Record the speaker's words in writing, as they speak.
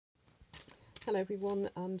Hello everyone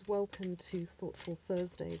and welcome to Thoughtful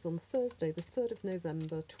Thursdays on Thursday the 3rd of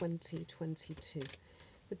November 2022.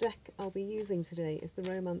 The deck I'll be using today is the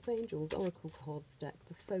Romance Angels Oracle Cards deck.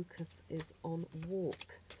 The focus is on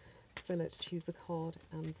walk. So let's choose a card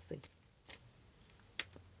and see.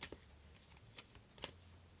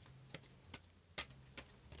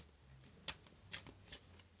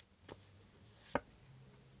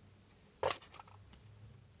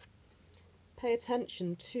 Pay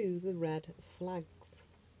attention to the red flags.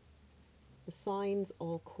 The signs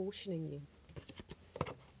are cautioning you.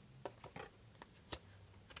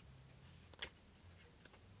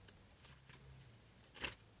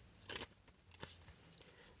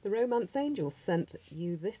 The Romance Angels sent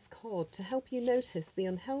you this card to help you notice the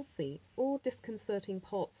unhealthy or disconcerting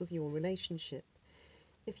parts of your relationship.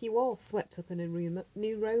 If you are swept up in a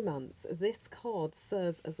new romance, this card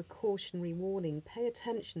serves as a cautionary warning. Pay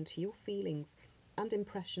attention to your feelings and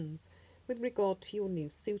impressions with regard to your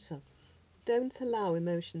new suitor. Don't allow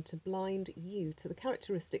emotion to blind you to the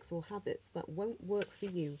characteristics or habits that won't work for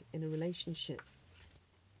you in a relationship.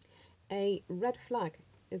 A red flag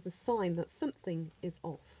is a sign that something is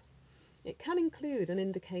off. It can include an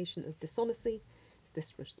indication of dishonesty,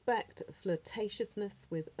 disrespect, flirtatiousness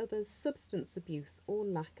with others, substance abuse, or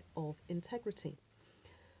lack of integrity.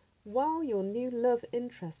 While your new love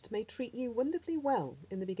interest may treat you wonderfully well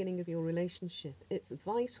in the beginning of your relationship, it's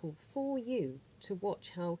vital for you to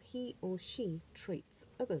watch how he or she treats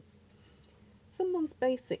others. Someone's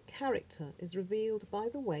basic character is revealed by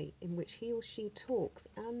the way in which he or she talks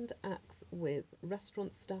and acts with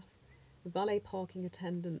restaurant staff, valet parking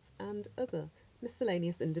attendants, and other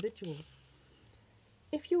miscellaneous individuals.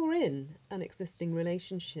 If you're in an existing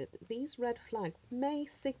relationship, these red flags may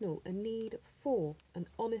signal a need for an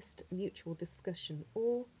honest mutual discussion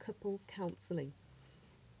or couples counselling.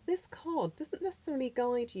 This card doesn't necessarily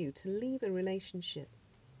guide you to leave a relationship.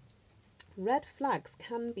 Red flags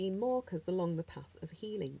can be markers along the path of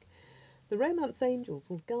healing. The Romance Angels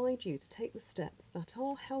will guide you to take the steps that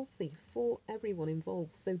are healthy for everyone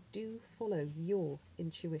involved, so do follow your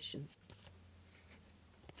intuition.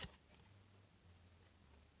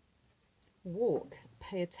 Walk,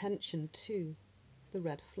 pay attention to the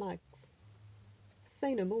red flags.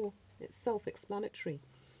 Say no more, it's self-explanatory.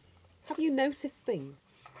 Have you noticed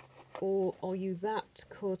things? Or are you that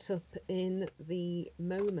caught up in the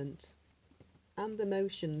moment and the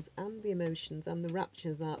emotions and the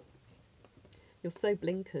rapture that you're so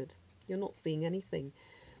blinkered, you're not seeing anything?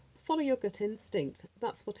 Follow your gut instinct.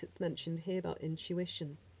 That's what it's mentioned here about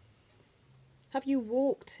intuition. Have you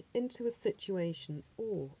walked into a situation,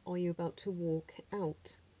 or are you about to walk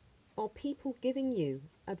out? Are people giving you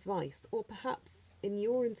advice, or perhaps, in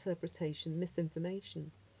your interpretation, misinformation?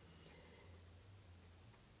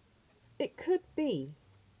 It could be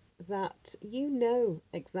that you know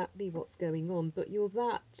exactly what's going on, but you're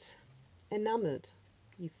that enamoured,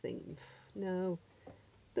 you think, no.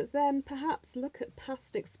 But then perhaps look at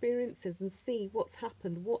past experiences and see what's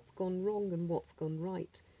happened, what's gone wrong and what's gone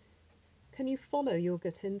right. Can you follow your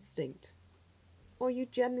gut instinct? Are you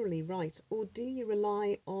generally right, or do you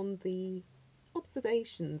rely on the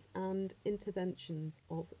observations and interventions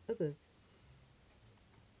of others?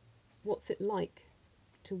 What's it like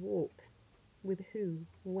to walk? With who,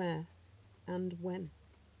 where, and when?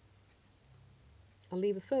 I'll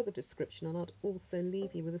leave a further description, and I'll also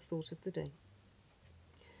leave you with a thought of the day.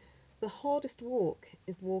 The hardest walk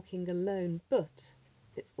is walking alone, but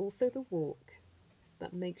it's also the walk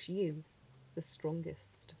that makes you the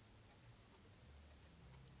strongest.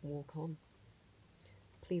 Walk on.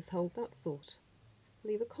 Please hold that thought,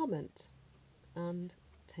 leave a comment, and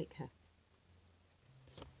take care.